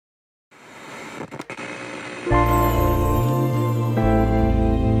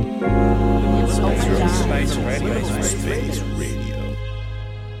Space Radio.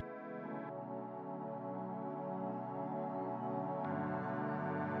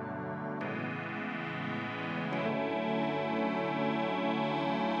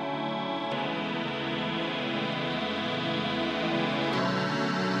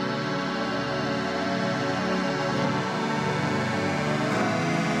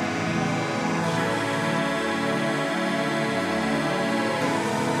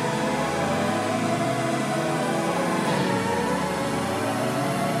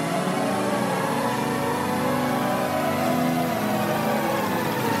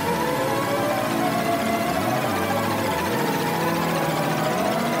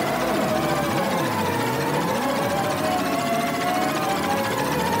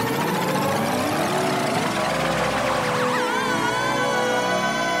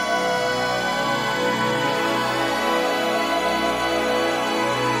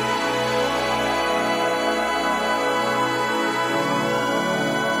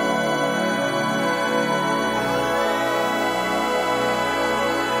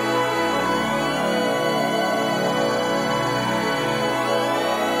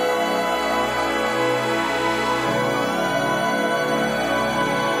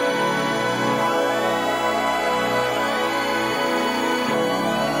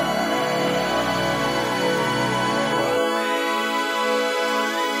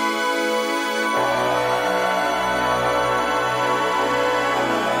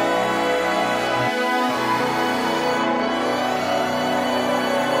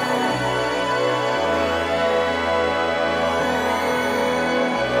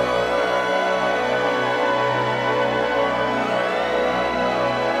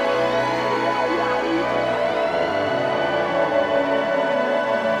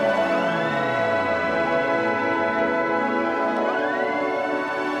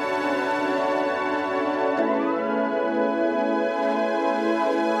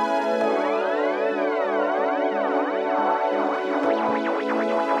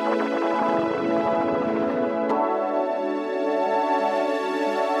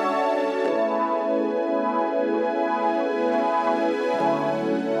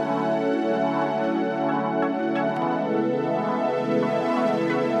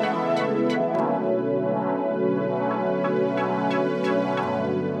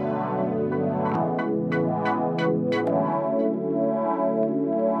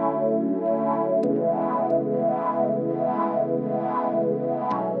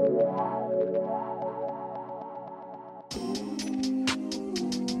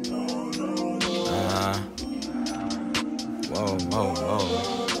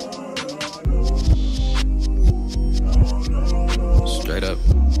 Straight up.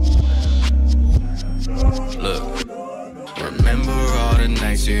 Look. Remember all the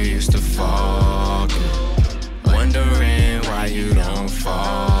nights you used to fall through, wondering why you don't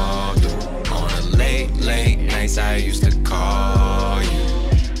fall through. On the late nights I used to call you,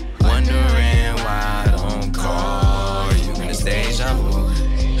 wondering why I don't call you. And it's deja vu,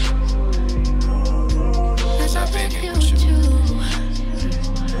 as I've been here with you.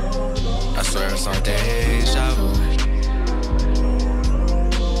 I swear it's all deja vu.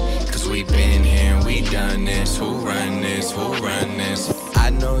 We been here, we done this, who run this, who run this? I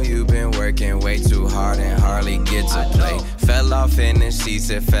know you've been working way too hard and hardly get to play. Fell off in the seats,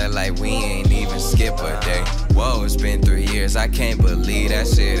 it felt like we ain't even skip a day. Whoa, it's been 3 years, I can't believe that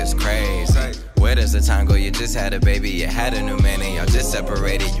shit is crazy. Where does the time go? You just had a baby, you had a new man and y'all just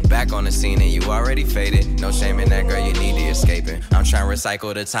separated. You back on the scene and you already faded. No shame in that, girl, you need to escaping. I'm trying to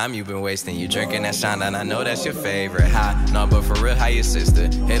recycle the time you've been wasting. You drinking that shine and I know that's your favorite. Hi, no, but for real, how your sister?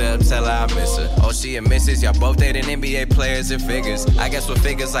 Hit her up, tell her I miss her. Oh, she a missus, y'all both dating NBA players and figures. I guess with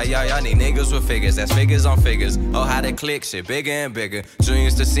figures like y'all need niggas with figures. That's figures on figures. Oh, how they click shit, bigger and bigger.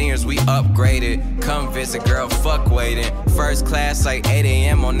 Juniors to seniors, we upgraded. Come visit, girl, fuck waiting. First class like 8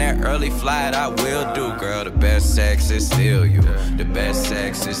 a.m. on that early flight, I will do, girl. The best sex is still you. The best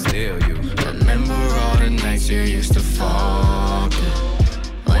sex is still you. Remember all the nights you used to fall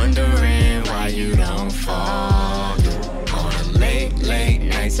through, wondering why you don't fall through. On the late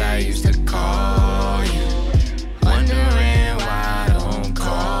nights I used to call you, wondering why I don't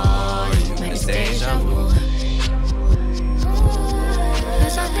call you. And it's deja vu,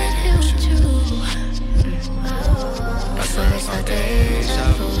 as I've been here with you. I swear it's all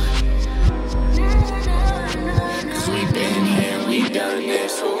deja vu. We been here, we done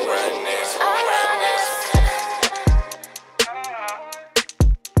this, who run this, who run this?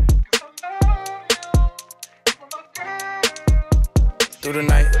 Through the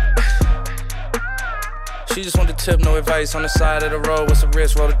night, She just want the tip, no advice. On the side of the road, what's the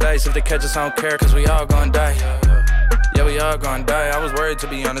risk? Roll the dice. If they catch us, I don't care, cause we all gon' die. Yeah, we all gon' die. I was worried, to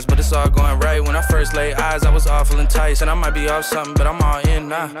be honest, but it's all going right. When I first laid eyes, I was awful enticed. And I might be off something, but I'm all in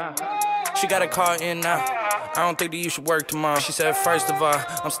now. She got a call in now. I don't think that you should work tomorrow. She said, first of all,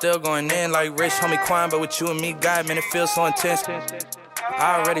 I'm still going in like rich homie Quan, but with you and me, God, man, it feels so intense.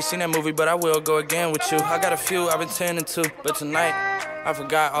 I already seen that movie, but I will go again with you. I got a few I've been tending to, but tonight, I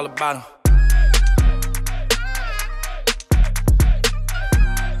forgot all about them.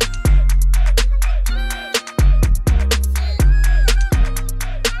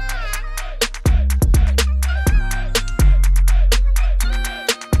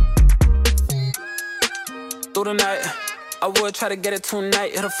 Through the night, I would try to get it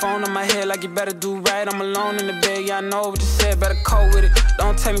tonight. Hit a phone on my head like you better do right. I'm alone in the bed, yeah, I know what you said, better cope with it.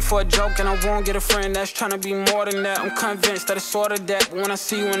 Don't take me for a joke and I won't get a friend that's trying to be more than that. I'm convinced that it's sort of that, but when I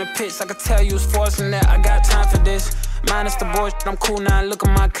see you in the pits, I can tell you it's forcing that. I got time for this. Minus the bullshit, I'm cool now, look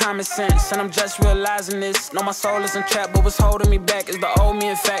at my common sense. And I'm just realizing this. Know my soul isn't trapped, but what's holding me back is the old me.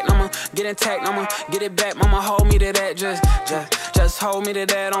 In fact, I'ma get intact, I'ma get it back. Mama, hold me to that, just hold me to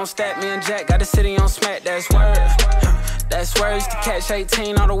that. Don't stack me and Jack, got the city on smack, that's word. That's word, used to catch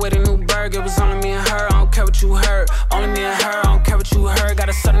 18 all the way to Newburgh. It was only me and her, I don't care what you heard. Only me and her, I don't care what you heard. Got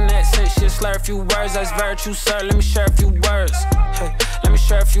a southern accent, shit slur a few words. That's very true, sir, let me share a few words. Hey, let me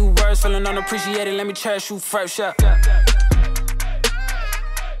share a few words, feeling unappreciated, let me cherish you first, yeah.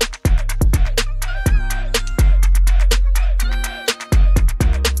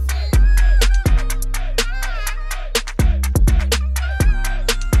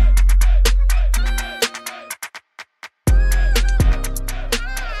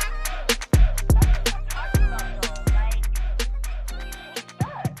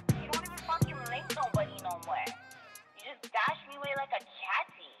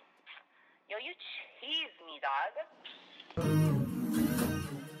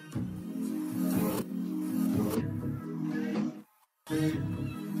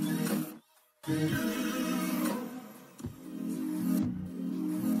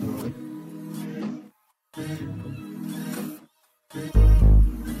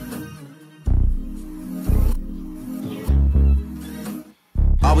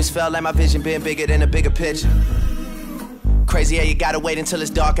 Always felt like my vision been bigger than a bigger picture. Crazy how you gotta wait until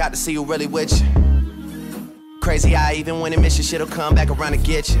it's dark out to see who really with you. Crazy how even when it miss you, shit'll come back around to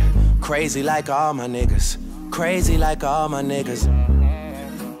get you. Crazy like all my niggas. Crazy like all my niggas.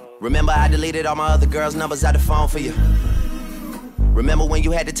 Remember I deleted all my other girls' numbers out the phone for you. Remember when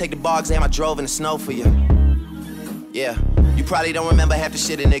you had to take the bar exam I drove in the snow for you. Yeah, you probably don't remember half the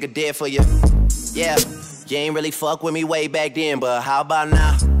shit a nigga did for you. Yeah, you ain't really fuck with me way back then, but how about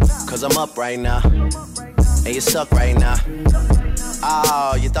now? Cause I'm up right now, and you suck right now.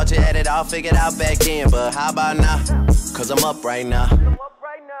 Oh, you thought you had it all figured out back then, but how about now? Cause I'm up right now,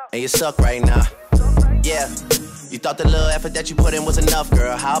 and you suck right now. Yeah, you thought the little effort that you put in was enough,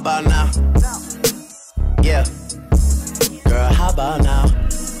 girl, how about now? Yeah, girl, how about now?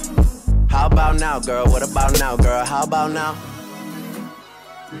 How about now, girl, what about now, girl, how about now?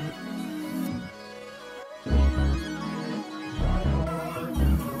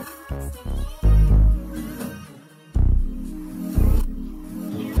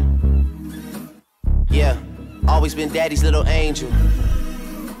 Yeah, always been daddy's little angel.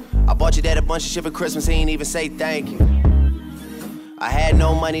 I bought your dad a bunch of shit for Christmas, he ain't even say thank you. I had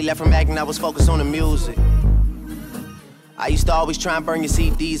no money left from acting, I was focused on the music. I used to always try and burn your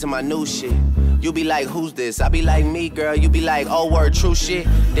CDs and my new shit. You be like, who's this? I be like, me, girl. You be like, oh, word, true shit.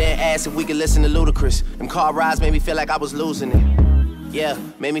 Then ask if we could listen to Ludacris. Them car rides made me feel like I was losing it. Yeah,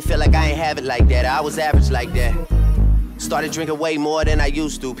 made me feel like I ain't have it like that. I was average like that. Started drinking way more than I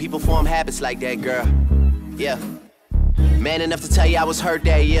used to. People form habits like that, girl. Yeah. Man enough to tell you I was hurt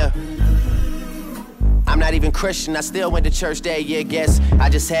that year. I'm not even Christian, I still went to church that year. Guess I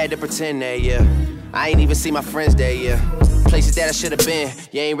just had to pretend that year. I ain't even see my friends that year. Places that I should've been.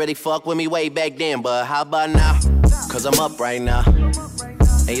 You ain't really fuck with me way back then, but how about now? Cause I'm up right now,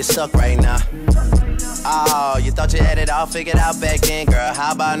 and you suck right now. Oh, you thought you had it all figured out back then, girl,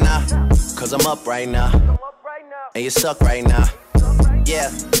 how about now? Cause I'm up right now, and you suck right now. Yeah,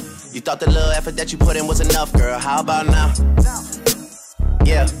 you thought the little effort that you put in was enough, girl, how about now?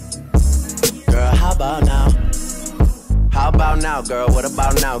 Yeah, girl, how about now? How about now, girl, what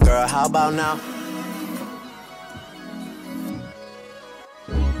about now, girl, how about now?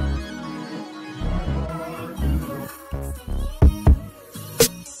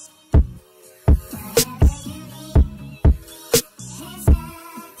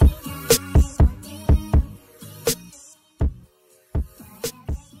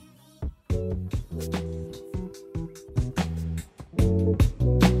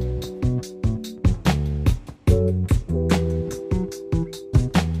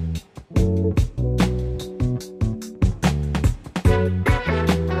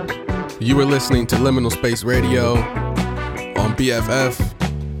 You were listening to Liminal Space Radio on BFF.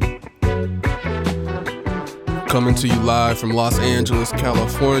 Coming to you live from Los Angeles,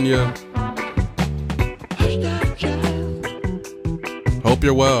 California. Hope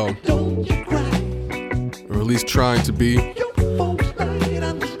you're well. Or at least trying to be.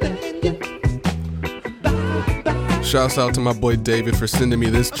 Shouts out to my boy David for sending me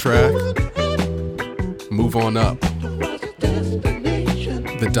this track. Move On Up.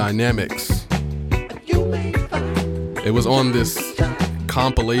 The Dynamics. It was on this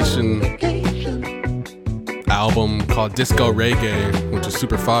compilation album called Disco Reggae, which is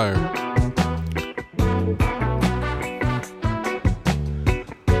super fire.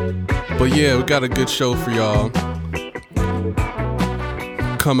 But yeah, we got a good show for y'all.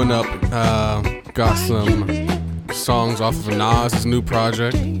 Coming up, got some songs off of Nas' new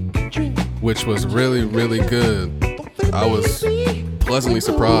project, which was really, really good. I was pleasantly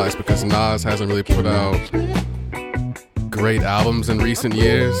surprised because Nas hasn't really put out great albums in recent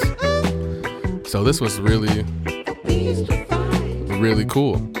years. So this was really, really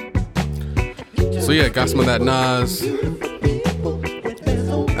cool. So yeah, got some of that Nas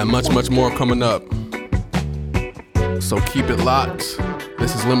and much, much more coming up. So keep it locked.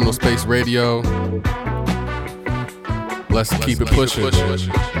 This is Liminal Space Radio. Let's keep it pushing.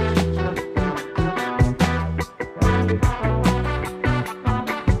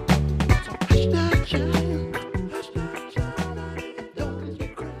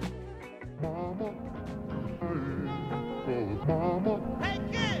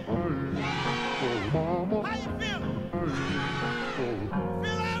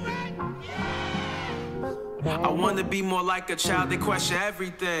 I wanna be more like a child, they question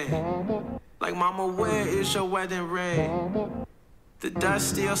everything. Like, mama, where is your wedding ring? The dust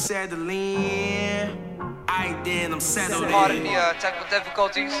still said to lean. Aight then, I'm settled in. Pardon the technical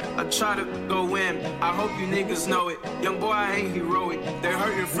difficulties. I try to go in, I hope you niggas know it. Young boy, I ain't heroic. They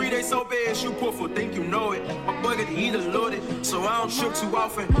hurting free, they so bad, you poor for think you know it. My bugger to eat loaded, so I don't trip too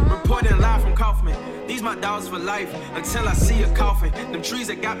often. Reporting live from Kaufman. These my dogs for life, until I see a coffin. Them trees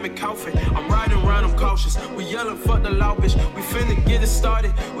that got me coughing. I'm riding around, I'm cautious. We yelling, fuck the law, bitch. We finna get it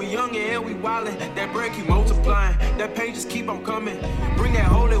started. We young and we wildin'. That bread keep multiplying. That pain just keep on coming. Bring that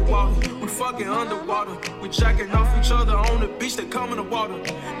holy water. We fucking underwater. We jacking off each other on the beach that come in the water.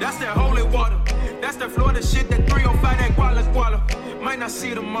 That's that holy water. That's that Florida shit, that 305, that Guala Guala. Might not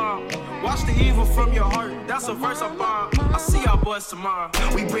see tomorrow. Watch the evil from your heart. That's a verse I borrowed. I see y'all boys tomorrow.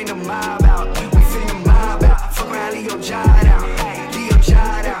 We bring the mob out. We fling the mob out. Fuck around, Leo Jod out. Hey, Leo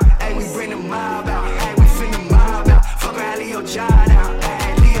Jod out. Hey, we bring the mob out. Hey, we fling the mob out. Fuck around, Leo Jod out.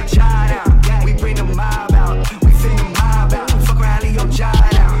 Hey, Leo Jod out. Yeah, we bring the mob out. We fling the mob out. Fuck around, Leo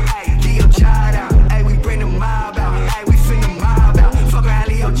Jod out. Hey, Leo Jod out. Hey, we bring the mob out. Hey, we fling the mob out. Fuck around,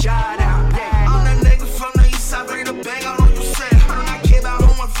 Leo Jod out. Yeah. I'm that nigga from the east side, bring the bang out on your set. I do not care about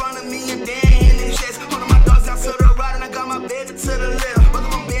who in front of me and Dan in the chest. One of my dogs out to the right and I got my baby to the left. Both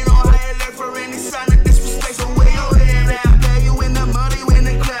of them been on high alert for any sign of disrespect. So where your head at? Yeah, you in the mud, you in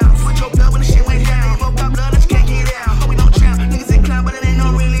the clouds. Put your blood when the shit went down. You broke my blood that you can't get out. Hope we don't drown. Niggas in clown, but it ain't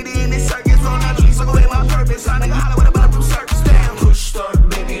no reality in this circus. On our trees, so go away my purpose. I nigga holler with a bulletproof circus. Damn. Push start,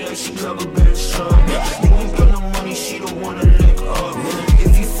 baby, like she clever, bitch. Think we got no money, she don't wanna lick up.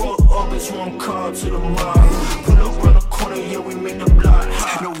 If you fuck up, it's one call to the mob. Pull up around the corner, yeah, we make the block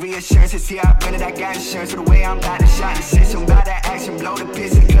hot. No reassurance, see how I been it, I got insurance. For the way I'm about to shot the system, about that action, blow the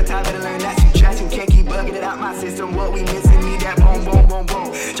piston. Cut time, better learn that subtraction. Can't keep bugging it out my system. What we missing, need that boom, boom, boom,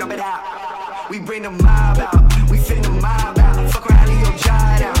 boom. Jump it out. We bring the mob out. We fit the mob out. Fuck around, Leo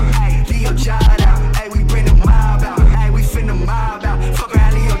Jod out. Hey, Leo Jod out. Hey, we bring the mob out. Hey, we fit the mob out. Fuck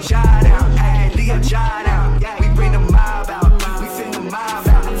around, Leo Jod out. Hey, Leo Jod out. Yeah, we bring the mob out. We fit the mob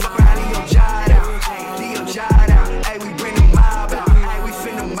out. Fuck around, Leo Jod out. Hey, Leo Jod out. Hey, we bring the mob out. Hey, we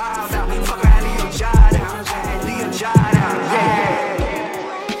fit the mob out. Fuck around, Leo Jod out. Hey, Leo Jod out. Yeah.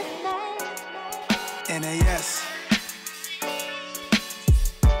 NAS.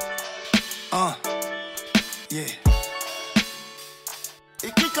 Yeah.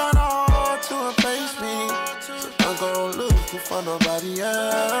 It get kinda hard to replace me, so don't go looking for nobody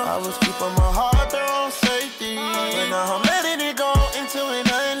else. I was keeping my heart there on safety, and now I'm letting it go into an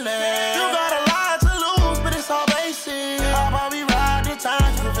inlet. You got a lot to lose, but it's all basic. I'll probably ride the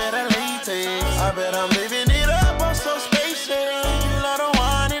time to better latex. I bet I'm living it up, I'm so spacious. You let her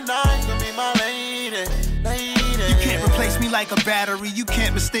wine and dine, can be my lady, lady. You can't replace me like like a battery. You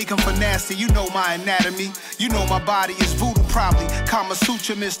can't mistake him for nasty. You know my anatomy. You know my body is voodoo probably. Kama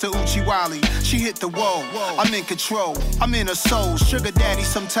Sutra, Mr. Uchiwali. She hit the wall. I'm in control. I'm in her soul. Sugar daddy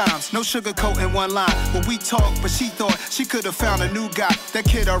sometimes. No sugarcoat in one line. When we talk, but she thought she could have found a new guy. That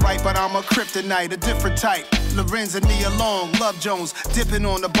kid alright, but I'm a kryptonite, a different type. Lorenz and Nia Long, Love Jones, dipping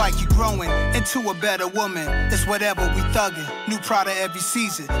on the bike. You growing into a better woman. It's whatever we thuggin'. New Prada every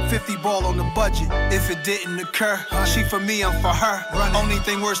season. 50 ball on the budget. If it didn't occur, she for me, I'm for her. Only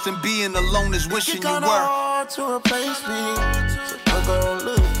thing worse than being alone is wishing you were. Hard to replace me. So don't go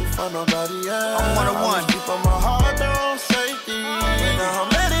looking for nobody else. I'm one-on-one. Keep on my heart, their own safety. And now I'm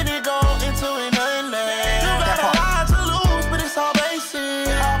letting it go into an endless. You got a lot to lose, but it's all basic.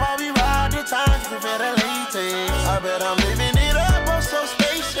 How about we ride the times with better latex? I bet I'm living it up, I'm so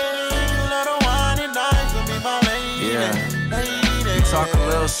spacious. You let her wine and dine to be my lady. Yeah. You talk a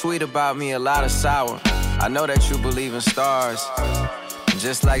little sweet about me, a lot of sour. I know that you believe in stars.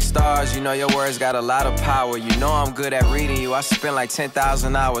 Just like stars, you know your words got a lot of power. You know I'm good at reading you. I spent like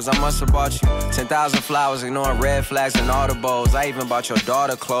 10,000 hours. I must have bought you 10,000 flowers, ignoring red flags and audibles. I even bought your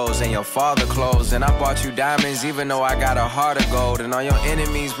daughter clothes and your father clothes. And I bought you diamonds even though I got a heart of gold. And on your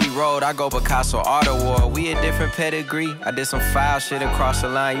enemies we rode, I go Picasso Art Award. We a different pedigree. I did some foul shit across the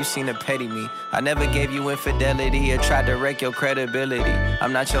line, you seen to petty me. I never gave you infidelity or tried to wreck your credibility.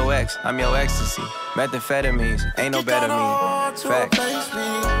 I'm not your ex, I'm your ecstasy. Methamphetamines, ain't no better me. Fact.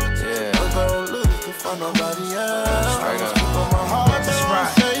 Yeah. Don't go looking for nobody else. Straight up. Keep on my heart, That's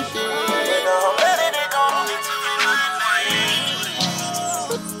right. safety. And now I'm letting it go into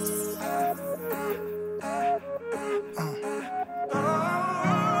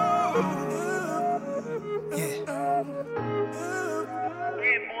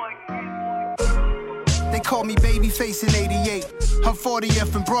They called me Babyface in 88. I'm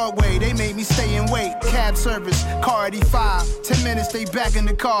 40th and Broadway, they made me stay and wait. Cab service, car 85. 10 minutes, they back in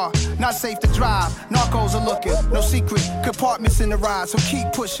the car. Not safe to drive, narcos are looking. No secret, compartments in the ride, so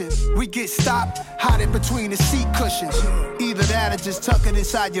keep pushing. We get stopped, hide it between the seat cushions. Either that or just tuck it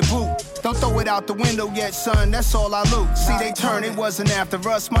inside your boot. Don't throw it out the window yet, son, that's all I loot. See, they turned, it wasn't after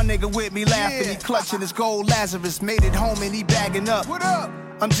us. My nigga with me laughing, he clutching his gold Lazarus. Made it home and he bagging up. What up?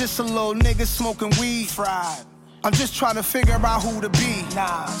 I'm just a little nigga smoking weed. Fried. I'm just trying to figure out who to be.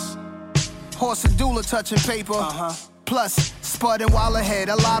 Nas. Horse and doula touching paper. Plus, spudding while ahead,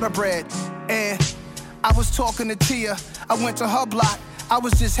 a lot of bread. And I was talking to Tia. I went to her block. I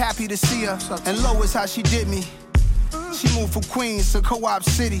was just happy to see her. And Lois, how she did me. She moved from Queens to Co-op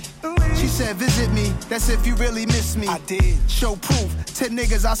City. She said, visit me, that's if you really miss me. I did. Show proof, 10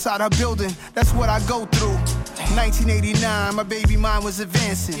 niggas outside her building, that's what I go through. 1989, my baby mind was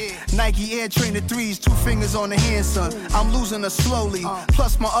advancing. Nike Air Trainer 3s, 2 fingers on the hand, son. I'm losing her slowly.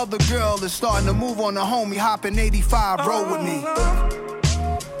 Plus my other girl is starting to move on the homie. Hopping 85, roll with me.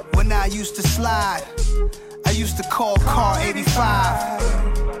 When I used to slide, I used to call car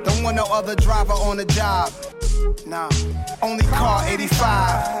 85. Don't want no other driver on the job. Nah, only car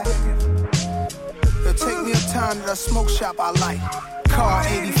 85. They'll take me uptown to the smoke shop I like. Car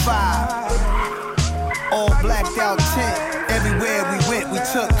 85. All blacked out tent. Everywhere we went, we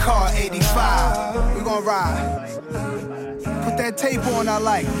took car 85. We gon' ride. Put that tape on I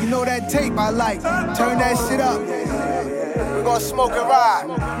like. You know that tape I like. Turn that shit up. We gon' smoke and ride.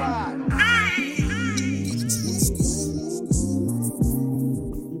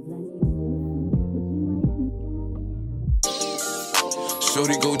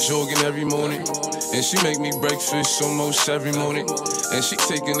 Shorty go jogging every morning, and she make me breakfast almost every morning. And she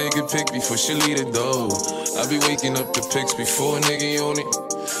take a nigga pic before she leave the door. I be waking up the pics before a nigga on it.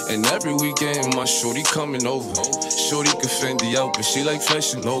 And every weekend my shorty coming over. Shorty can fend the out, but she like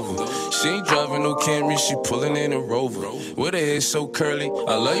flashing over. She ain't driving no Camry, she pulling in a Rover. With her hair so curly,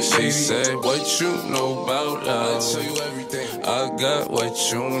 I like she said, what you know about love? I tell you everything. I got what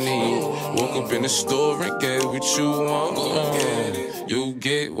you need. Woke up in the store and get what you want. You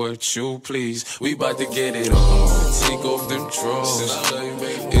get what you please. We bout to get it on. Take off them drawers.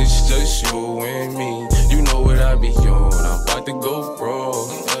 It's just you and me. You know what I be on. I'm about to go raw.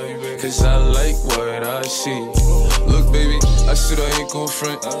 Cause I like what I see. Look, baby, I said I ain't gon'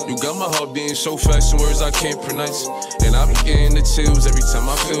 front. You got my heart beating so fast, some words I can't pronounce. And I be getting the chills every time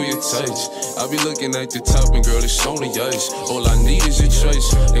I feel your touch. I be looking at the top and girl, it's only ice. All I need is your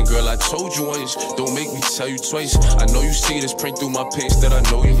choice. And girl, I told you once, don't make me tell you twice. I know you see this print through my pants that I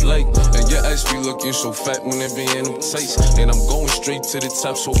know you like. And your ass be looking so fat when it be in them tights. And I'm going straight to the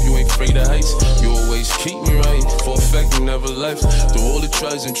top, so hope you ain't afraid of heights. You always keep me right, for a fact you never left. Through all the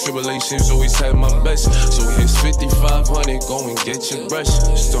trials and tribulations, always had my best. So here's 5,500, go and get your brush.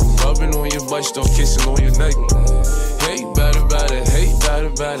 Start rubbing on your butt, start kissing on your neck. Hey, better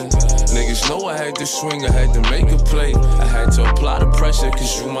fight about it. Niggas know I had to swing, I had to make a play. I had to apply the pressure,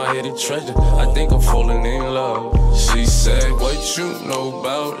 cause you my hidden treasure. I think I'm falling in love. She said, what you know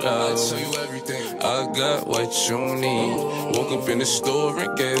about love? I tell you everything. I got what you need. Woke up in the store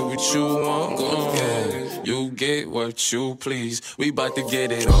and get what you want. You get what you please. We bout to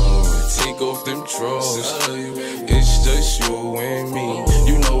get it on. Take off them drawers. It's just you and me.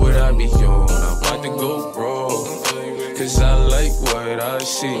 You know what I be on. I'm about to go raw. Cause I like what I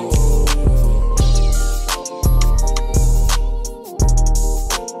see.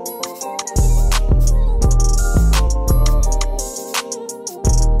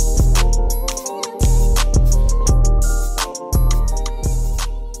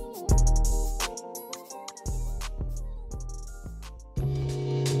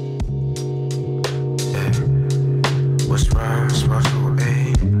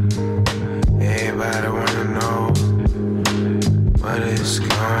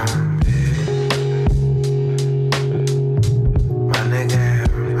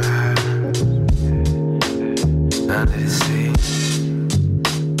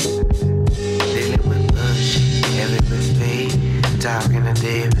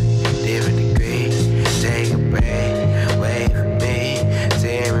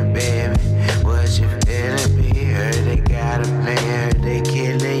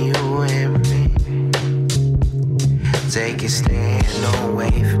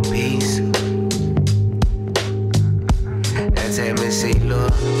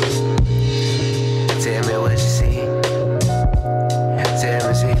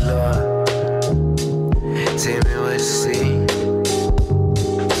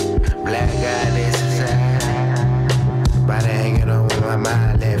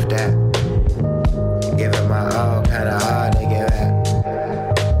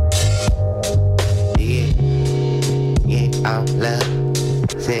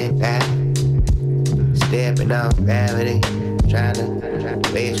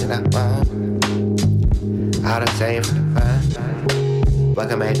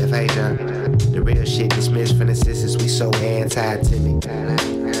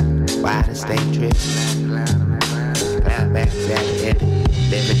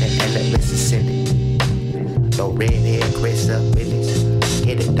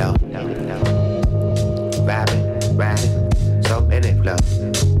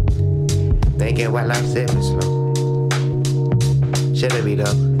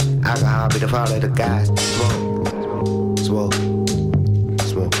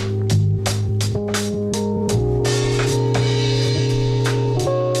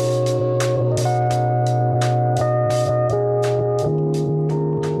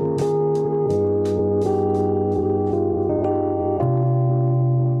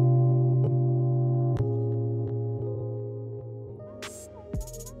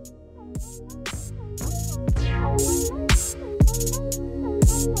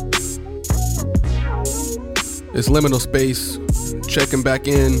 It's Liminal Space, checking back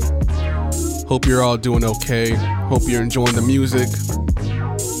in. Hope you're all doing okay. Hope you're enjoying the music.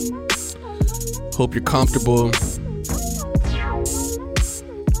 Hope you're comfortable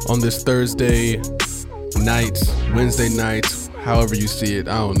on this Thursday night, Wednesday night, however you see it,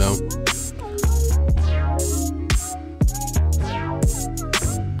 I don't know.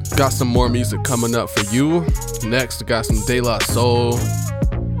 Got some more music coming up for you. Next, I got some De La Soul.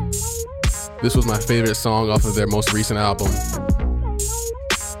 This was my favorite song off of their most recent album.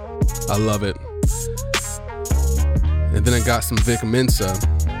 I love it. And then I got some Vic Mensa,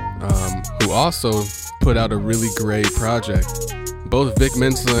 who also put out a really great project. Both Vic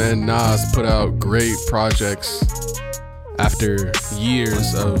Mensa and Nas put out great projects after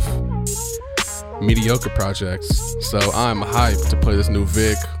years of mediocre projects. So I'm hyped to play this new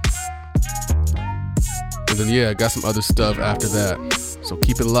Vic. And then yeah, I got some other stuff after that. So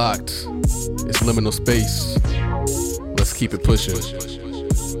keep it locked. It's Liminal Space. Let's keep it pushing.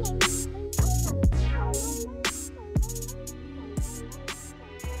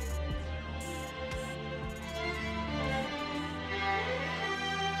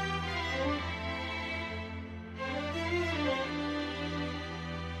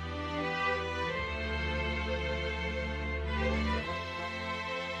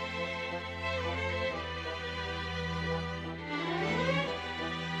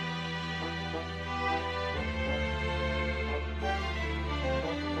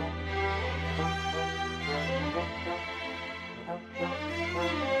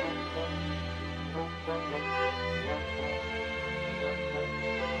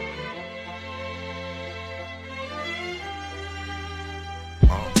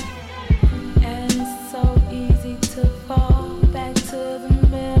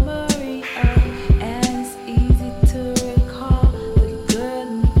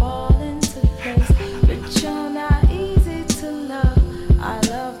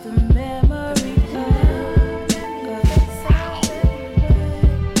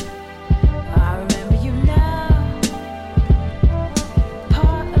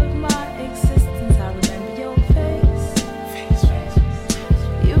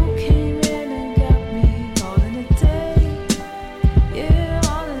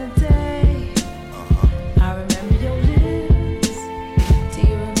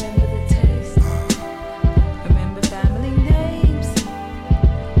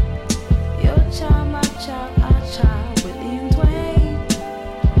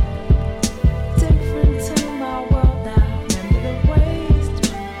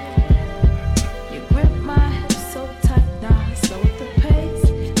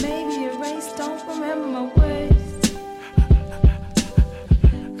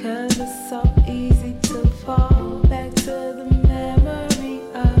 it's so easy to fall back to the memory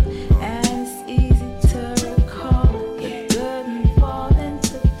of, and it's easy to recall the good and fall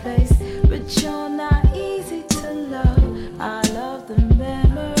into place, but you're not easy to love. I love the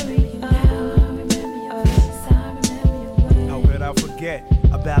memory of. How could I forget?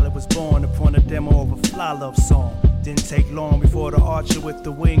 A ballad was born upon a demo of a fly love song. Didn't take long before the archer with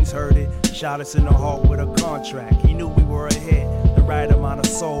the wings heard it. Shot us in the heart with a contract. He knew we were a hit. The right amount of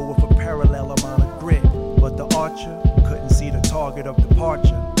soul with a parallel amount of grit. But the archer couldn't see the target of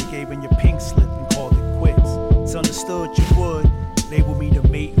departure. They gave in your pink slip and called it quits. It's understood you would label me the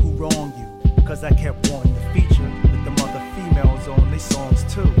mate who wronged you. Cause I kept wanting to feature with the mother females on their songs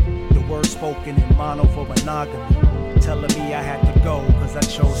too. The words spoken in mono for monogamy. Telling me I had to go cause I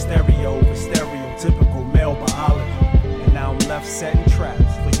chose stereo for stereotypical male biology. And now I'm left setting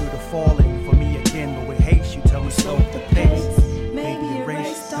traps for you to fall in for me again. But with haste you tell me slow the pace. Maybe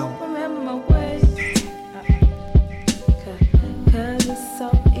erase, don't remember my ways. Cause it's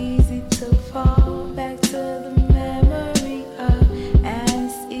so easy to fall back to the memory of, and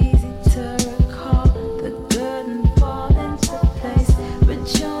it's easy to recall the good and fall into place, but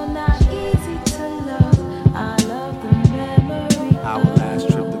you're not easy to love. I love the memory of. Our last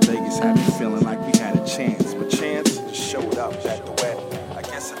trip to Vegas had me feeling like we had a chance, but chance just showed up at the wedding. I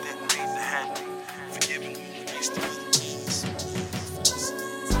guess I didn't mean to have me. Forgive me.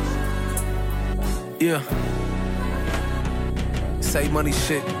 Yeah. Save money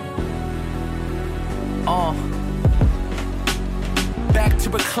shit. Back to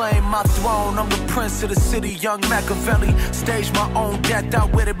reclaim my throne. I'm the prince of the city, young Machiavelli. Staged my own death,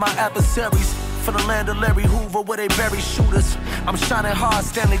 outwitted my adversaries. For the land of Larry Hoover where they bury shooters. I'm shining hard,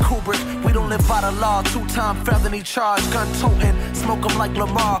 Stanley Kubrick. We don't live by the law, 2-time felony charge, gun toting. Smoke 'em like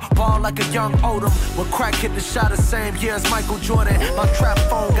Lamar, ball like a young Odom. When crack hit the shot the same year as Michael Jordan. My trap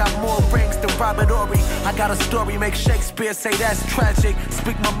phone got more rings than Robert Ory. I got a story, make Shakespeare say that's tragic.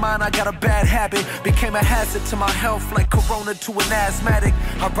 Speak my mind, I got a bad habit. Became a hazard to my health like Corona to an asthmatic.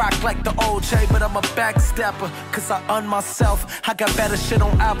 I rock like the OJ, but I'm a backstabber. Cause I un myself. I got better shit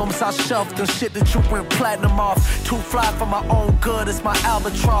on albums I shelved than shit that you went platinum off. Too fly for my own good, it's my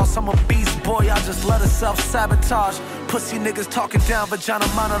albatross. I'm a beast boy, I just let it self-sabotage. Pussy niggas talking down vagina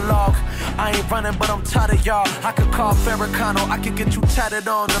monologue. I ain't running, but I'm tired of y'all. I could call Farrakano, I could get you tatted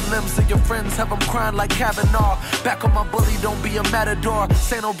on. The limbs of your friends have them crying like Kavanaugh. Back on my bully, don't be a matador.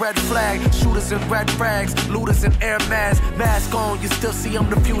 Say no red flag, shooters in red rags, looters in air masks. Mask on, you still see I'm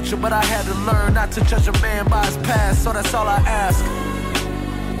the future, but I had to learn not to judge a man by his past, so that's all I ask.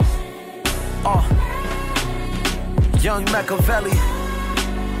 Young Machiavelli,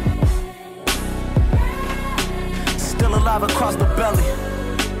 still alive across the belly.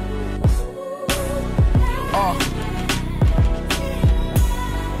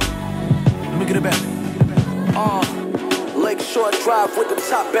 Let me get it back. Lakeshore Drive with the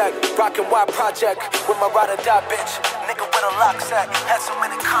top back, rockin' Y Project with my ride or die bitch. Nigga with a locks at, had so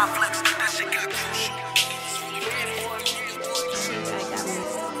many conflicts, that shit got crucial.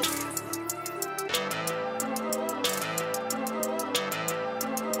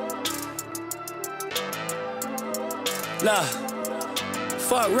 Look,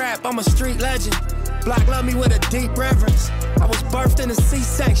 fuck rap, I'm a street legend. Block love me with a deep reverence. I was birthed in a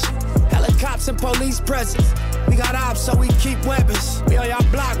C-section. Helicopters and police presence. We got ops, so we keep weapons. We on y'all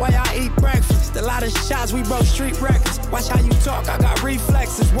block while y'all eat breakfast. A lot of shots, we broke street records. Watch how you talk, I got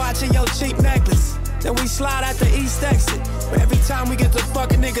reflexes. Watching your cheap necklace. Then we slide at the east exit. But every time we get the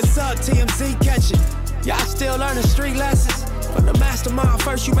fucking niggas up, TMZ catch it. Y'all still learning street lessons. From the mastermind,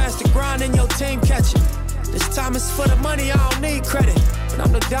 first you master grind and your team catch it. This time it's for the money, I don't need credit. But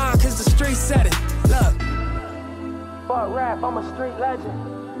I'm the Don cause the street said it. Look. Fuck rap, I'm a street legend.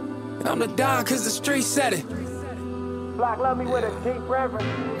 And I'm the Don cause the street said it. Block love me with a deep reverence.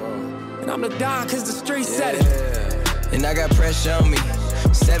 And I'm the Don cause the street said it. And I got pressure on me.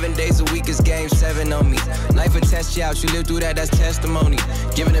 7 days a week is game 7 on me. Life will test you out, you live through that, that's testimony.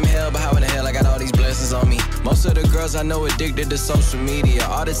 Giving them hell, but how in the hell I got all these blessings on me? Most of the girls I know addicted to social media.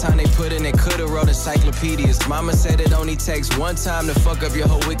 All the time they put in, they could've wrote encyclopedias. Mama said it only takes one time to fuck up your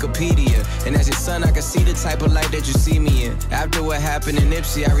whole Wikipedia. And as your son, I can see the type of life that you see me in. After what happened in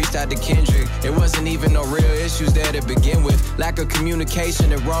Nipsey, I reached out to Kendrick. There wasn't even no real issues there to begin with. Lack of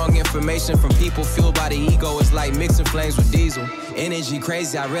communication and wrong information from people fueled by the ego. It's like mixing flames with diesel. Energy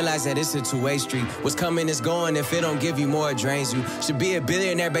crazy, I realize that it's a two-way street. What's coming is going, if it don't give you more, it drains you. Should be a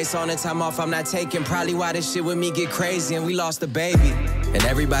billionaire based on the time off I'm not taking. Probably why this shit with me get crazy and we lost a baby. And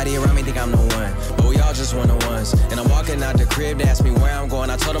everybody around me think I'm the one, but we all just one-on-ones. And I'm walking out the crib, they ask me where I'm going.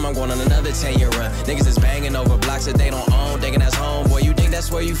 I told them I'm going on another 10-year run. Niggas is banging over blocks that they don't own, thinking that's home. Boy, you think that's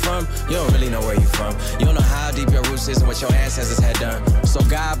ask where you from, you don't really know where you from. You don't know how deep your roots is and what your ancestors had done. So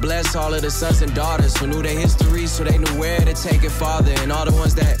God bless all of the sons and daughters who knew their history, so they knew where to take it farther. And all the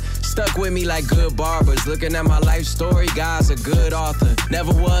ones that stuck with me like good barbers. Looking at my life story, God's a good author.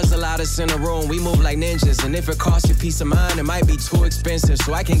 Never was a lot of us in a room, we move like ninjas. And if it costs you peace of mind, it might be too expensive.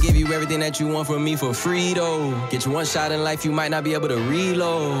 So I can give you everything that you want from me for free though. Get you one shot in life, you might not be able to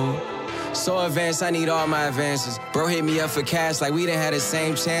reload. So advanced, I need all my advances. Bro hit me up for cash like we didn't have the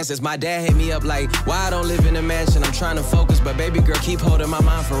same chances. My dad hit me up like, why I don't live in a mansion? I'm trying to focus, but baby girl keep holding my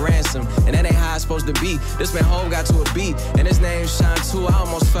mind for ransom. And that ain't how it's supposed to be. This man Hov got to a beat, and his name Shine too. I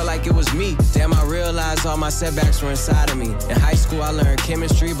almost felt like it was me. Damn, I realized all my setbacks were inside of me. In high school, I learned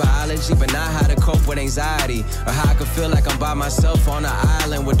chemistry, biology, but not how to cope with anxiety. Or how I could feel like I'm by myself on an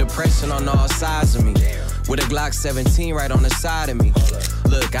island with depression on all sides of me. With a Glock 17 right on the side of me.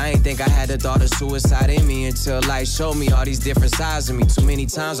 Look, I ain't think I had the thought of suicide in me until life showed me all these different sides of me. Too many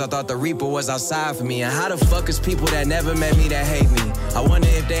times I thought the Reaper was outside for me. And how the fuck is people that never met me that hate me? I wonder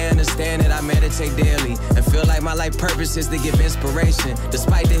if they understand that I meditate daily and feel like my life purpose is to give inspiration.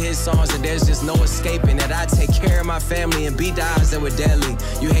 Despite the hit songs that there's just no escaping, that I take care of my family and beat the odds that were deadly.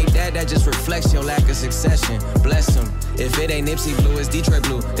 You hate that, that just reflects your lack of succession. Bless them. If it ain't Nipsey Blue, it's Detroit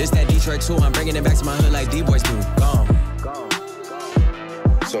Blue. This that Detroit too, I'm bringing it back to my hood like D-Boys do. Gone.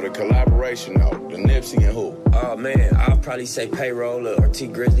 So the collaboration though, the Nipsey and who? Oh man, I'll probably say Payroll or T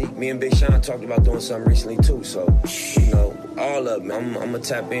Grizzly. Me and Big Sean talked about doing something recently too, so, you know, all of them. I'm gonna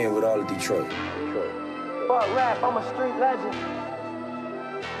tap in with all of Detroit. Fuck rap, I'm a street legend.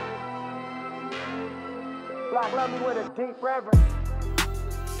 Black love me with a deep reverence.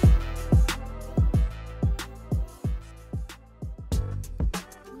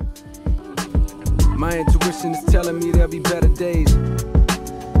 My intuition is telling me there'll be better days.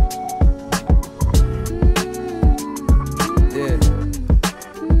 Yeah.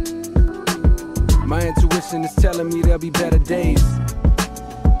 My intuition is telling me there'll be better days.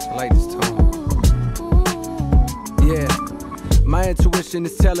 I like this tone. Yeah. My intuition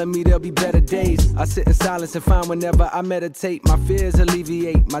is telling me there'll be better days. I sit in silence and find whenever I meditate, my fears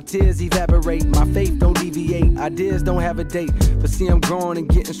alleviate, my tears evaporate, my faith don't deviate, ideas don't have a date. But see, I'm growing and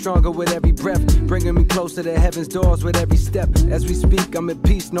getting stronger with every breath, bringing me closer to heaven's doors with every step. As we speak, I'm at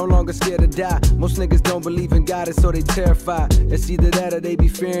peace, no longer scared to die. Most niggas don't believe in God, and so they terrified. It's either that or they be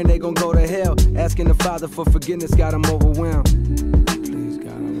fearing they gon' go to hell. Asking the Father for forgiveness got them overwhelmed.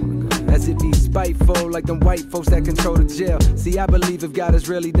 As if he's spiteful, like them white folks that control the jail. See, I believe if God is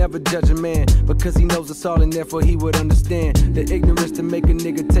real, he never judge a man, because he knows us all and therefore he would understand the ignorance to make a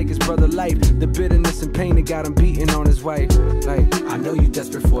nigga take his brother's life, the bitterness and pain that got him beating on his wife. Like, I know you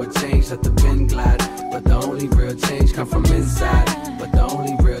desperate for a change, let the pen glide, but the only real change come from inside. But the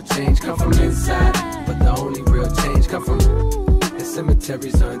only real change come from inside. But the only real change come from the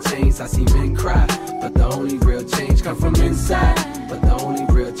cemeteries are in chains, I see men cry. But the only real change come from inside. But the only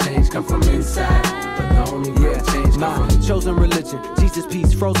real change come from inside. But the only real change come from chosen religion, Jesus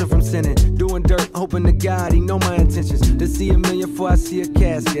peace, frozen from sinning, doing dirt, hoping to God he know my intentions. To see a million before I see a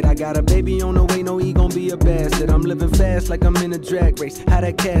casket. I got a baby on the way, no he gon' be a bastard. I'm living fast like I'm in a drag race. How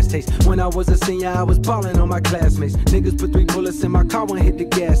that cash taste? When I was a senior, I was ballin' on my classmates. Niggas put 3 bullets in my car when hit the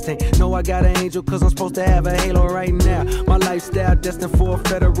gas tank. Know I got an angel cause I'm supposed to have a halo right now. My lifestyle destined for a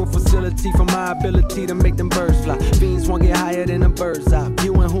federal facility, for my ability to make them birds fly. Fiends won't get higher than a bird's eye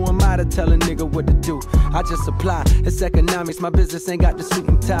view, and who am I to tell a nigga what to do? I just supply, it's economics, my business ain't got the suit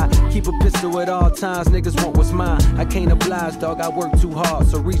and tie. Keep a pistol at all times, niggas want what's mine. I can't oblige, dog, I work too hard,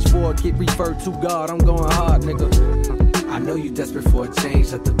 so reach for it, get referred to God, I'm going hard, nigga. I know you desperate for a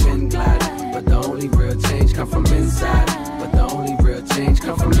change, let the pen glide, but the only real change come from inside. But the only real change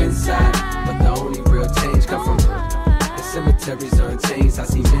come from inside. But the only real change come from the cemeteries are in chains, I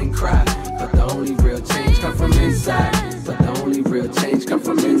see men cry. But the only real change come from inside. But the only real change come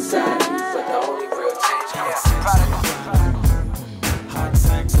from inside. But the only real change come from inside. Hot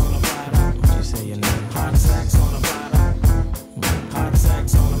sex on the bottom. What you say your name? Hot sex on the bottom. Hot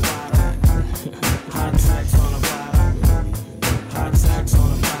sex on the bottom. Hot sex on the bottom. Hot sex on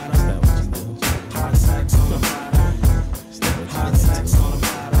the bottom. Hot sex on the bottom. Hot sex on the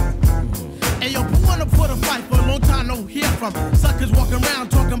bottom. Hey yo, put one up for the fight for a long time, no hear from. Suckers walking around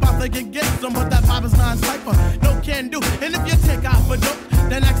talking about they can get some, but that vibe is non-cypher. No can do. And if you take out for dope,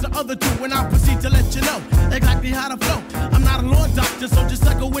 then ask the other two when I proceed to let you know exactly how to flow. I'm not a law doctor, so just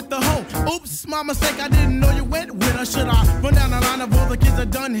suckle with the hoe. Oops, my mistake, I didn't know you went with her. Should I run down the line of all other kids are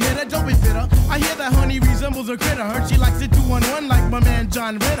done hit her, don't be bitter. I hear that honey resembles a critter. Heard she likes it 2-on-1 like my man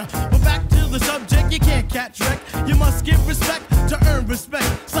John Ritter. But back to the subject, you can't catch wreck. You must give respect to earn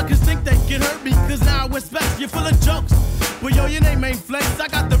respect. Suckers think they can hurt me, cause now with specs, you're full of jokes. Well, yo, your name ain't Flex. I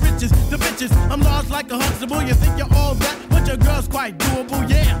got the riches, the bitches. I'm large like a Huxtable. You think you're all that, but your girl's quite doable,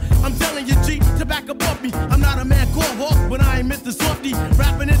 yeah. I'm telling you, G, to back up off me. I'm not a man called Hawk, but I ain't Mr. Softy.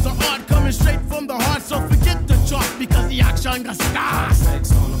 Rapping is an art coming straight from the heart, so forget the chalk because the action got stars.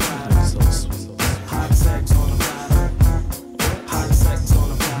 Sex on the platter, so sweet. Hot sex on the platter. Hot sex on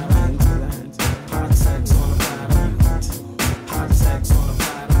the platter. Hot sex on the platter. Hot sex on the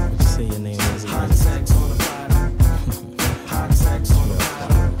platter. What you say your name is? Hot sex on the platter. Hot sex on the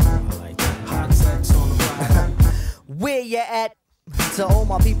platter. I like that. Hot sex on the platter. Where you at? To all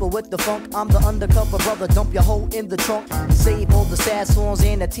my people with the funk, I'm the undercover brother, dump your hoe in the trunk. Save all the sad songs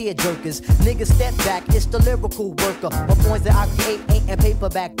and the tear jerkers. Niggas step back, it's the lyrical worker. The points that I create ain't in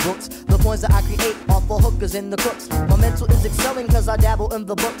paperback books. The points that I create are for hookers and the crooks. My mental is excelling cause I dabble in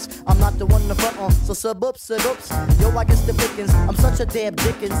the books. I'm not the one to front on, so sub-oops. Yo, I guess the pickings, I'm such a damn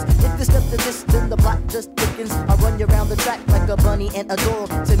Dickens. If you step to this, then the block just thickens. I run you around the track like a bunny and a dog.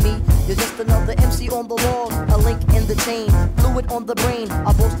 To me, you're just another MC on the wall. A link in the chain, fluid on the brain.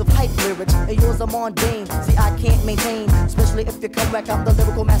 I boast of hype lyrics, and yours are mundane. See, I can't maintain, especially if you come back. I'm the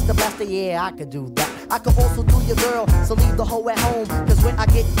lyrical master blaster, yeah, I could do that. I could also do your girl, so leave the hoe at home. Cause when I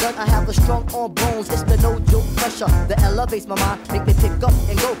get done, I have a strong arm bones. It's the no joke pressure that elevates my mind, make me pick up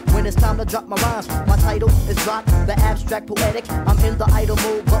and go when it's time to drop my rhymes. My title is Drop, the abstract poetic. I'm in the idle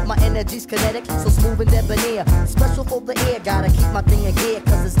mode, but my energy's kinetic, so smooth and debonair. Special for the air, gotta keep my thing in gear,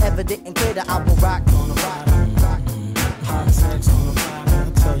 cause it's evident and clear that I will rock on the rock. Hot sex on the platter,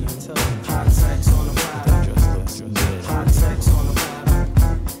 I tell you. Hot sex on the platter. Hot sex on the platter.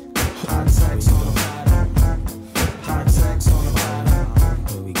 Hot sex on the platter. Hot sex on the platter.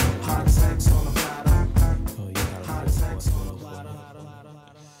 Here we go. Hot sex on the platter. Oh, you got hot sex on the platter.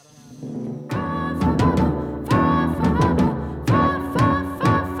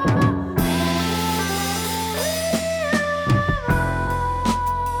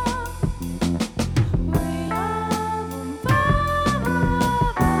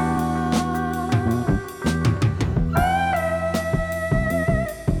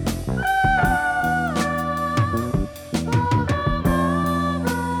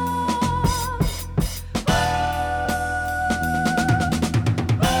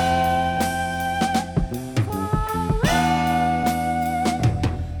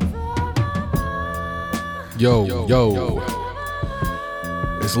 Yo.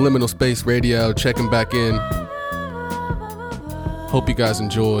 It's Liminal Space Radio, checking back in. Hope you guys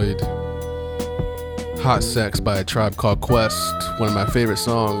enjoyed Hot Sex by A Tribe Called Quest, one of my favorite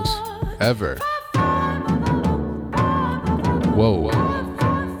songs ever. Whoa.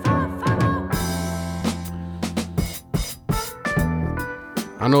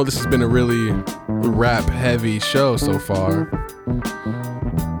 I know this has been a really rap-heavy show so far.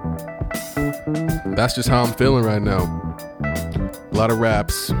 That's just how I'm feeling right now. A lot of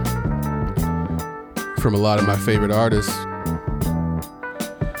raps from a lot of my favorite artists.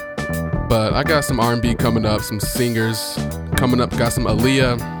 But I got some R&B coming up, some singers coming up. Got some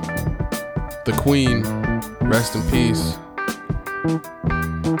Aaliyah, the Queen, rest in peace.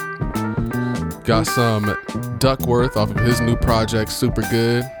 Got some Duckworth off of his new project, Super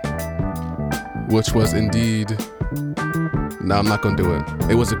Good, which was indeed... No, I'm not gonna do it.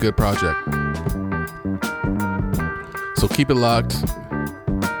 It was a good project. So keep it locked.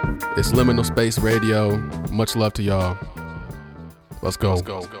 It's Liminal Space Radio. Much love to y'all. Let's go. I'm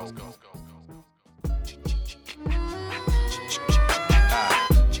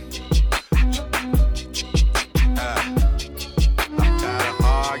tired of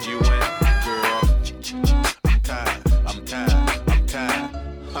arguing, girl. I'm tired.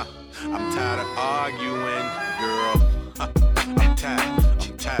 I'm tired of arguing, girl. I'm tired.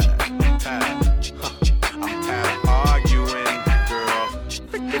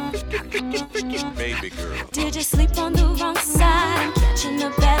 Baby girl. Did you sleep on the wrong side? I'm catching a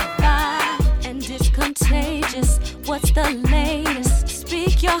bad vibe, and it's contagious. What's the latest?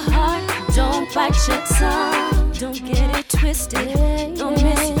 Speak your heart, don't bite your tongue. Don't get it twisted, don't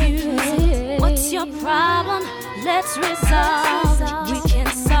misuse it. What's your problem? Let's resolve. We can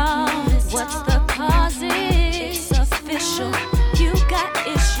solve it. What's the cause? It's official. You got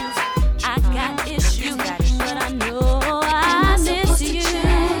issues, I got issues, but I know I miss you.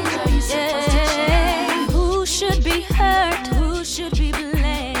 Who should be hurt? Who should be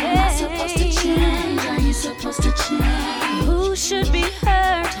blamed? Am I supposed to change? Are you supposed to change? Who should be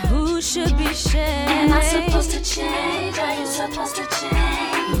hurt? Who should be shamed? change? Am I supposed to change? Are you supposed to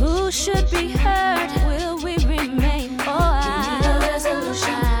change? Who should be heard? Will we remain? Oh, you need a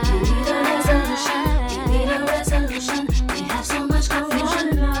resolution. You need a resolution. You need a resolution. We have so much confusion.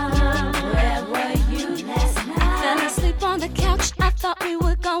 where were you last night? Fell asleep on the couch. I thought we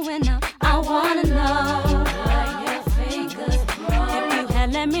were going out. I wanna know where your fingers broke. If you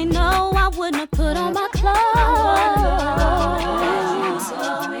had let me know, I wouldn't have put on my clothes.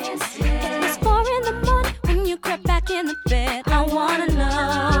 It was 4 in the morning when you crept back in the bed. I wanna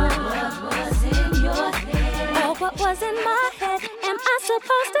know what was in your head. Oh, what was in my head? Am I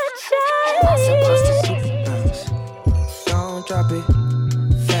supposed to change? Am I supposed to bounce? Don't drop it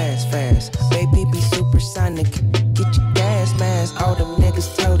fast, fast. Baby, be supersonic. Get your gas mask. All them niggas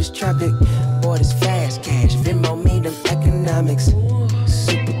told us traffic. Boy, this fast cash. Venmo me them economics.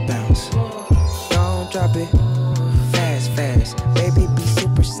 Super bounce. Don't drop it fast, fast. Baby, be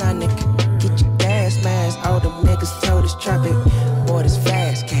supersonic. Get your gas mask. All them niggas told us traffic. Boy, this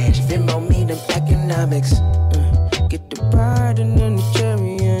fast cash. Venmo me them economics. Get the bride and then the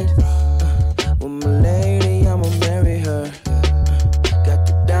chariot. With my lady, I'ma marry her. Got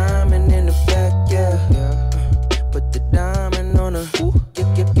the diamond in the back, yeah. Put the diamond on her.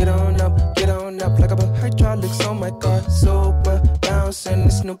 Get on up like a hydraulics on my car. Super bouncing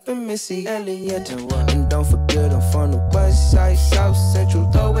the Snoop and Missy Elliott. And don't forget I'm from the west side, south central.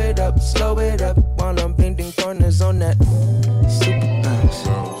 Throw it up, slow it up while I'm bending corners on that super bounce.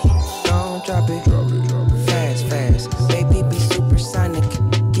 Don't drop it, fast, fast. Baby, be supersonic.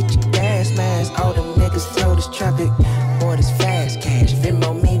 Get your gas mask. All them niggas told us traffic. Boy, this fast cash.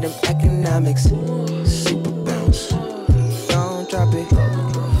 Venmo me them economics. Super bounce. Don't drop it.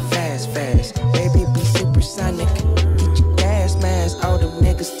 Fast, fast. Baby, be supersonic. Get your gas mask. All them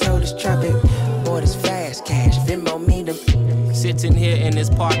niggas told us traffic. Boy, this fast cash. Venmo me them. Sitting here in this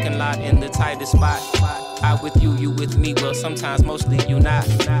parking lot in the tightest spot. I with you, you with me. Well, sometimes mostly you not.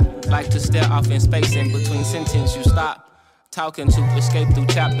 Like to stare off in space in between sentence you stop. Talking to escape through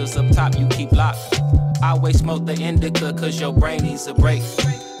chapters up top you keep locked. I always smoke the indica cause your brain needs a break.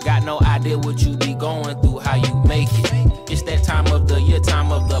 Got no idea what you be going through, how you make it. It's that time of the year,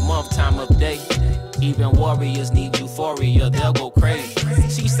 time of the month, time of day. Even warriors need euphoria, they'll go crazy.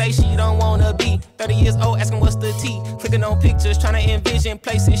 She say she don't wanna be 30 years old, asking what's the tea. Clicking on pictures, trying to envision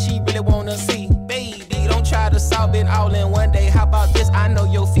places she really wanna see. Baby, don't try to solve it all in one day. How about this? I know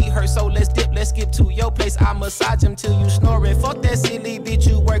your feet hurt, so let's dip, let's skip to your place. I massage them till you snoring. Fuck that silly bitch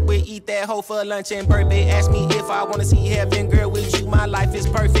you work with, eat that hoe for lunch and birthday. Ask me if I wanna see heaven, girl, with you. My life is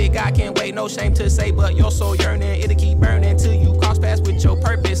perfect, I can't wait, no shame to say, but you're so yearning, it'll keep burning till you cross paths with your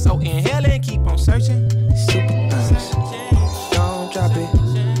purpose. So inhale and keep on searching. Super bounce. Don't drop it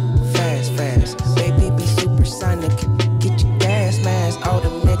fast, fast. Baby, be supersonic. Get your gas mask. All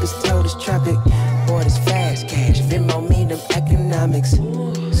them niggas told us traffic. Boy, this fast cash. Venmo me them economics.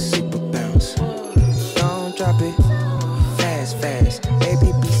 Super bounce. Don't drop it fast, fast.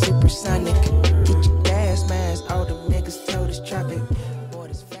 Baby, be supersonic. Get your gas mask. All them niggas told us traffic. Boy,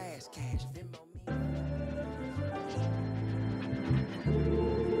 this fast cash. Venmo me.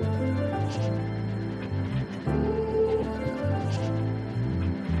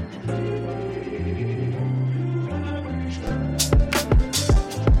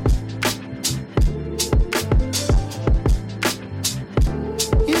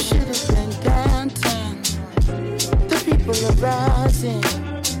 You should have been downtown. The people are rising.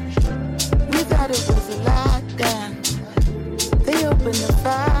 We thought it was a lockdown. They opened the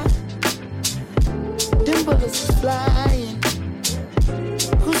fire. Them bullets was flying.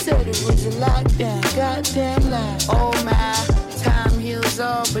 Who said it was a lockdown? Goddamn lie. Oh my, time heals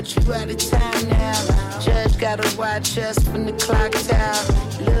all, but you out of time now. Judge gotta watch us from the clock tower.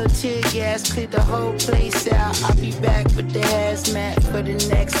 Little tear gas cleared the whole place out. I'll be back with the hazmat for the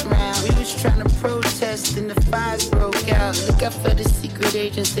next round. We was trying to protest and the fires broke out. Look out for the secret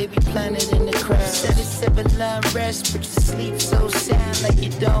agents, they be planted in the crowd. Said it's civil unrest, but you sleep so sound. Like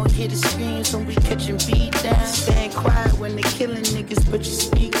you don't hear the screams when we catching beat down. Staying quiet when they killing niggas, but you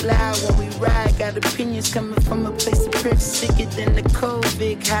speak loud when we ride. Got opinions coming from a place of privilege, sicker than the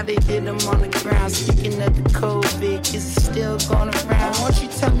COVID. How they did them on the ground. Speaking of the COVID, is it still going around? Won't you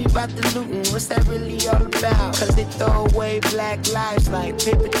tell me about the looting? What's that really all about? Cause they throw away black lives like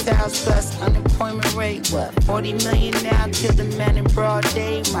paper towels plus unemployment rate. What, 40 million now? Kill the man in broad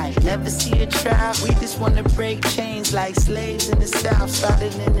day. Might never see a trial. We just wanna break chains like slaves in the south.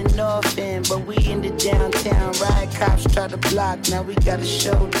 Started in the north end, but we in the downtown. Riot cops try to block, now we got a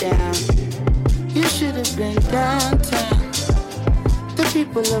showdown. You should have been downtown. The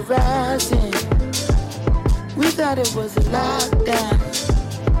people are rising. We thought it was a lockdown.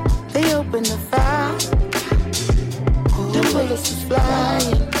 They They opened the fire. The bullets was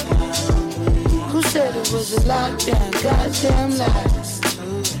flying. Who said it was a lockdown? Goddamn lies.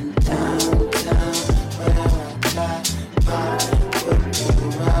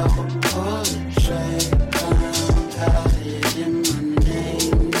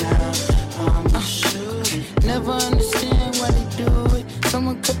 Never understand why they do it.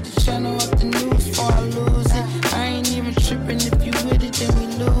 Someone cut the channel off the news before I lose it. I ain't even tripping. If you with it, then we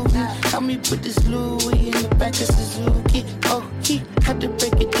lose it. Help me put this Louis in the back of Suzuki. Oh, he had to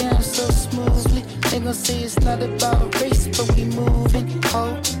break it down so smoothly. They gon' say it's not about race, but we moving.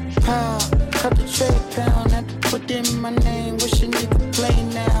 Oh, pound, cut the trade pound. Had to put them in my name. Wish a nigga play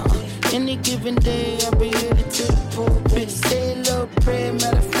now. Any given day, I'll be here to take the pulpit. Say a little prayer.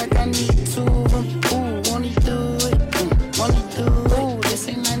 Matter of fact, I need two of them. Ooh, won't he do it? Won't he do it? Ooh, this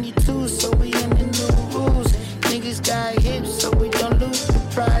ain't 92, so we in the new rules. Niggas got hips, so we don't lose the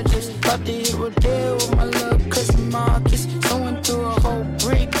projects. About to hit Rodale with my little cousin Marcus. Someone threw a whole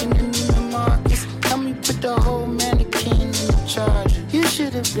brick in the Neiman Marcus. Help me put the whole mannequin in the charger. You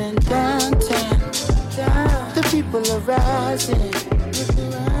should have been downtown. The people are rising.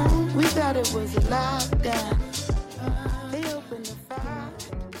 We thought it was a lockdown. They opened the fire.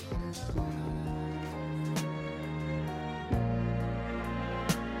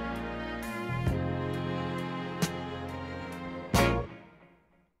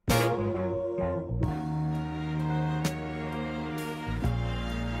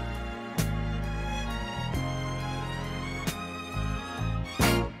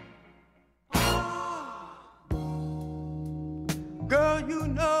 Girl, you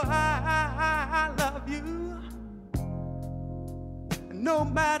know I love you. No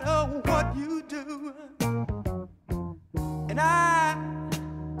matter what you do. And I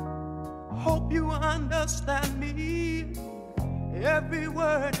hope you understand me. Every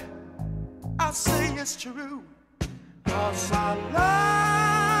word I say is true. 'Cause I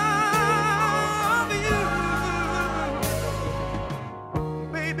love you.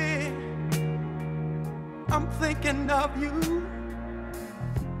 Baby, I'm thinking of you.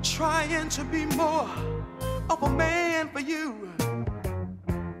 Trying to be more of a man for you.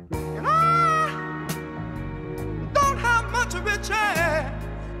 And I don't have much riches,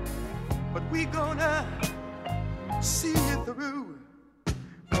 but we gonna see it through.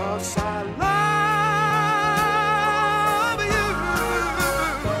 'Cause I love you.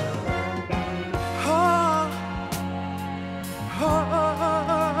 Oh, oh, oh, oh,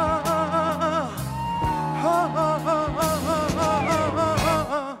 oh, oh, oh.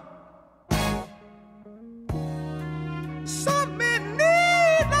 Some men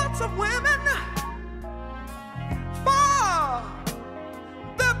need lots of women for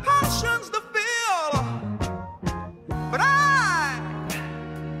their passions to feel. But I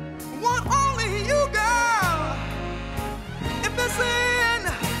want only you, girl. If it's in,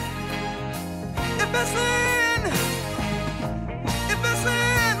 if it's in, if it's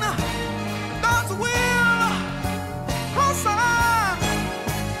in God's will, 'cause I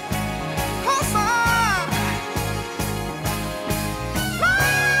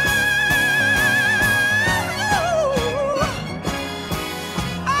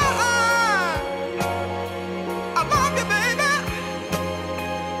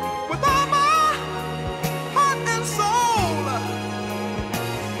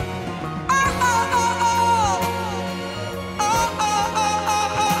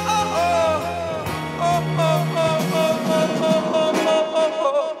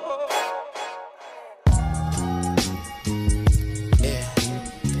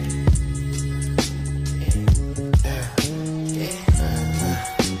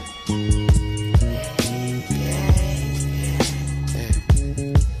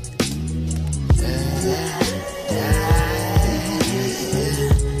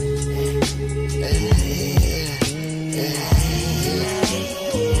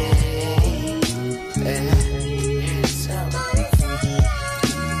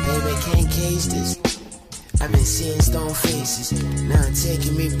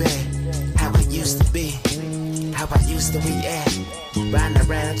taking me back, how I used to be, how I used to react. Riding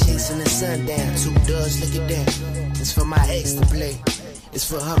around chasing the sun down, 2 doors, look at that. It's for my ex to play, it's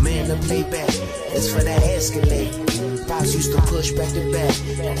for her man to play back, it's for that Escalade. Pops used to push back to back,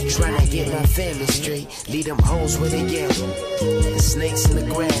 trying to get my family straight, lead them hoes where they at. The snakes in the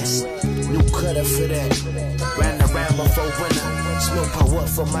grass, new cutter for that. Riding around before winter, smoke pour up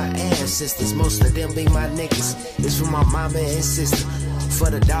for my ancestors. Most of them be my niggas, it's for my mama and sister. for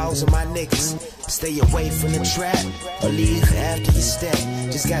the dogs and my niggas. Stay away from the trap or leave after you stack.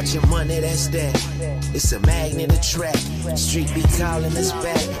 Just got your money, that's that. It's a magnet attract. Street be calling us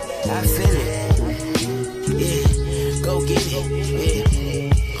back. I feel it. Yeah, go get it.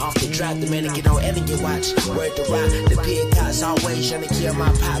 Yeah. Off the drop, the man to get on Evan, you watch. Word to rock, the pig cops always trying to kill my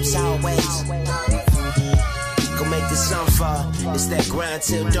pops always. Go make the sun fall. It's that grind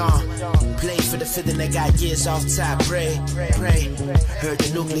till dawn. Play for the feeling that got years off top. Pray. Heard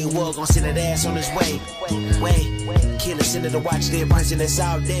the nuclear war gon' send that ass on his way. Killers into the watch their presidents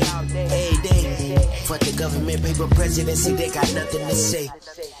all day. Every day. Fuck the government, paper presidency, they got nothing to say.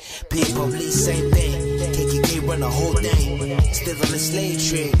 Pig police, same thing. KKK run the whole thing. Still on the slave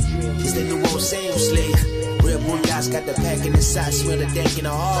trade. It's the new old same slave. Real bulldogs got the pack in the side, smell the dank in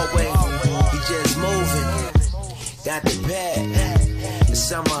the hallway. He just moving. Got the bag, the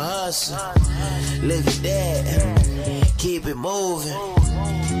summer hustle, live it there, keep it moving.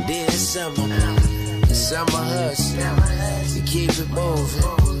 This summer, the summer hustle, we keep it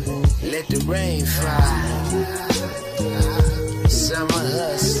moving. Let the rain fall. Summer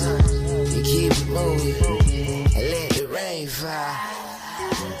hustle, we keep it moving. Let the rain fall.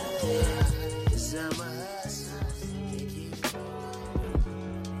 Summer hustle, we keep it moving.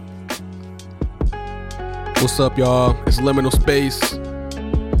 What's up, y'all? It's Liminal Space.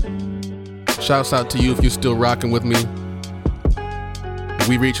 Shouts out to you if you're still rocking with me.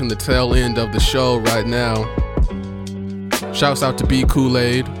 We reaching the tail end of the show right now. Shouts out to B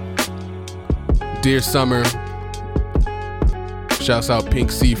Kool-Aid, Dear Summer. Shouts out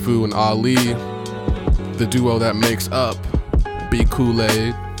Pink Sifu and Ali, the duo that makes up B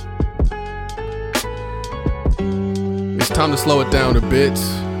Kool-Aid. It's time to slow it down a bit.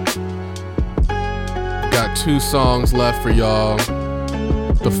 Got 2 songs left for y'all.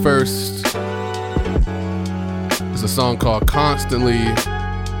 The first is a song called Constantly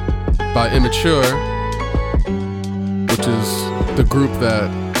by Immature, which is the group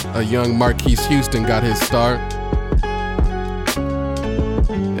that a young Marquise Houston got his start.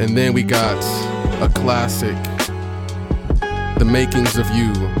 And then we got a classic, The Makings of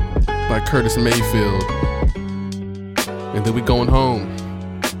You by Curtis Mayfield. And then we going home.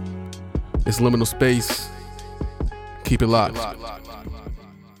 It's Liminal Space. Keep it locked.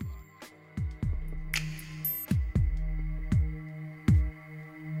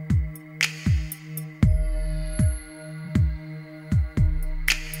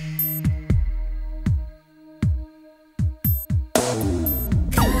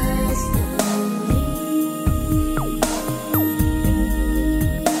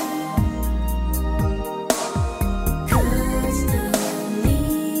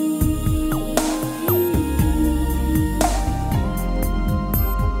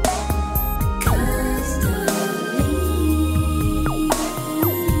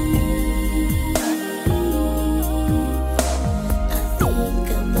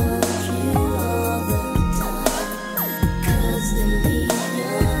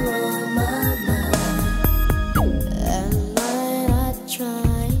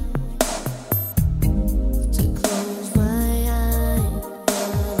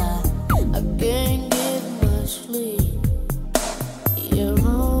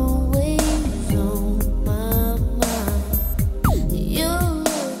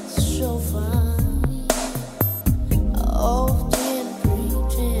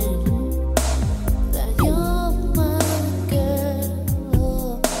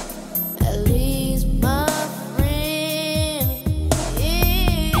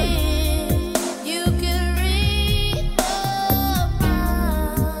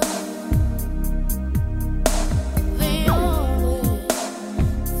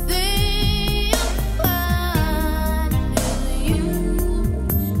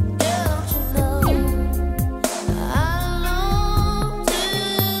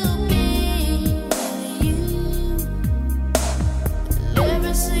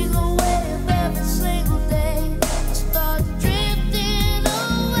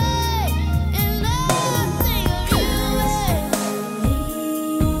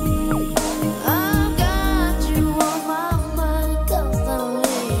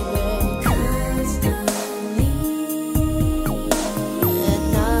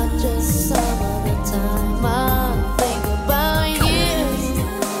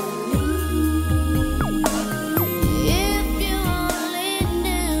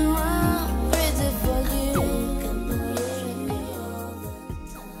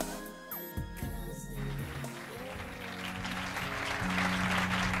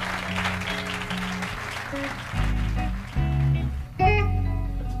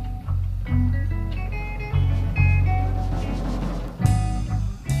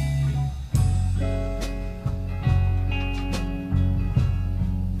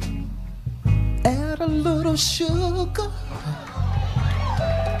 of sugar,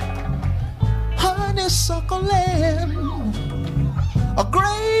 honeysuckle land, a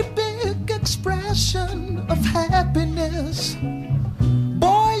great big expression of happiness.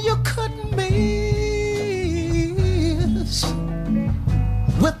 Boy, you couldn't miss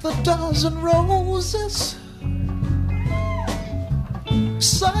with a dozen roses.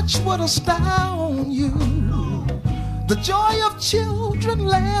 Such would astound you, the joy of children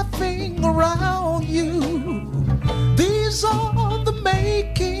laughing around you. These are the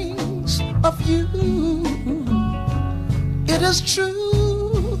makings of you. It is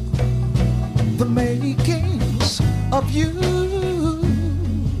true, the makings of you.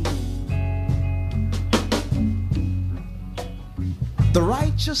 The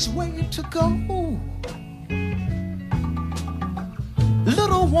righteous way to go,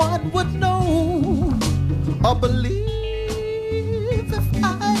 little one would know or believe if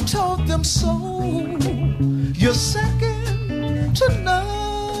I told them so. You're second to none,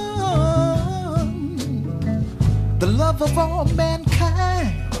 the love of all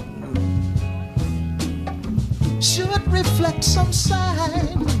mankind should reflect some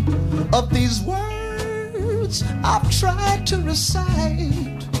sign of these words I've tried to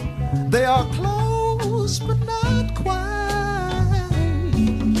recite. They are close but not quite,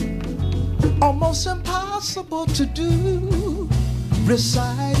 almost impossible to do,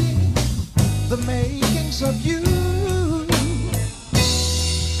 reciting the makings of you.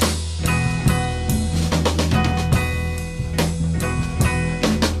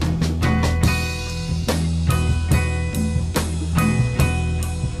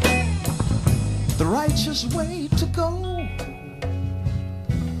 The righteous way to go,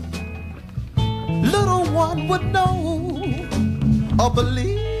 little one would know or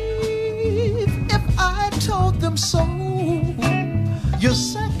believe if I told them so. You're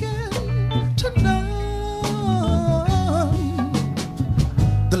second to none,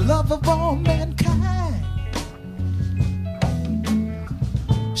 the love of all mankind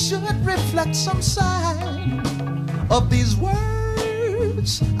should reflect some sign of these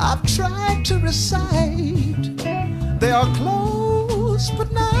words I've tried to recite. They are close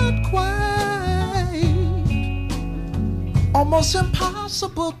but not quite, almost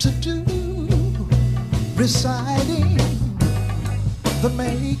impossible to do, reciting the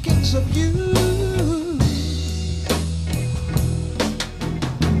makings of you.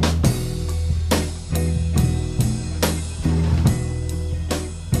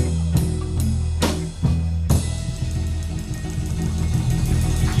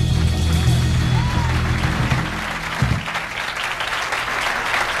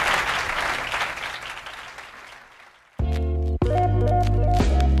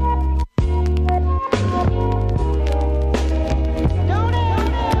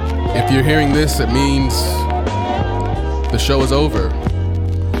 If you're hearing this, it means the show is over.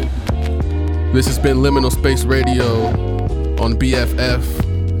 This has been Liminal Space Radio on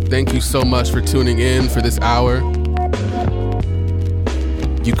BFF. Thank you so much for tuning in for this hour.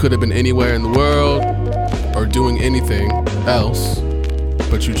 You could have been anywhere in the world or doing anything else,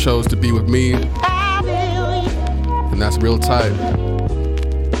 but you chose to be with me, and that's real tight.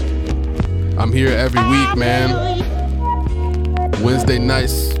 I'm here every week, man. Wednesday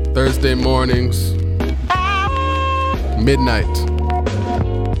nights, Thursday mornings, midnight.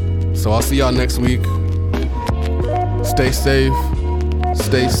 So I'll see y'all next week. Stay safe,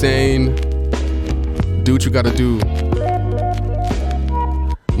 stay sane, do what you gotta do.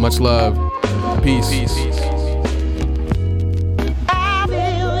 Much love, peace.